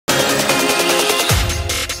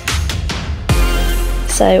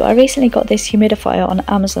Also, I recently got this humidifier on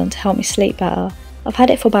Amazon to help me sleep better. I've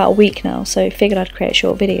had it for about a week now, so figured I'd create a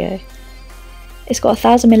short video. It's got a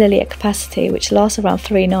 1000ml capacity which lasts around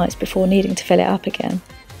 3 nights before needing to fill it up again.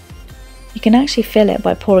 You can actually fill it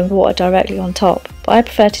by pouring water directly on top, but I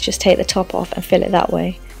prefer to just take the top off and fill it that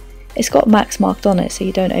way. It's got max marked on it so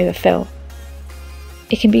you don't overfill.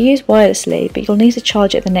 It can be used wirelessly, but you'll need to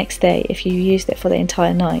charge it the next day if you used it for the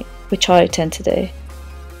entire night, which I tend to do.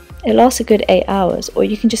 It lasts a good 8 hours, or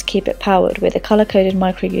you can just keep it powered with a colour-coded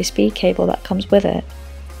micro USB cable that comes with it.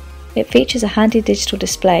 It features a handy digital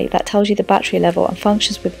display that tells you the battery level and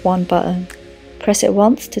functions with one button. Press it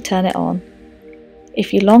once to turn it on.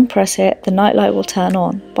 If you long press it, the night light will turn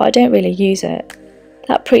on, but I don't really use it.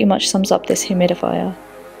 That pretty much sums up this humidifier.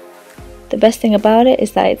 The best thing about it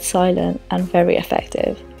is that it's silent and very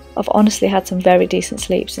effective. I've honestly had some very decent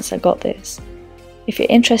sleep since I got this. If you're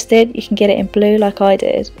interested, you can get it in blue like I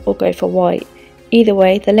did, or go for white. Either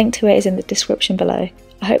way, the link to it is in the description below.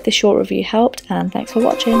 I hope this short review helped, and thanks for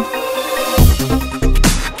watching.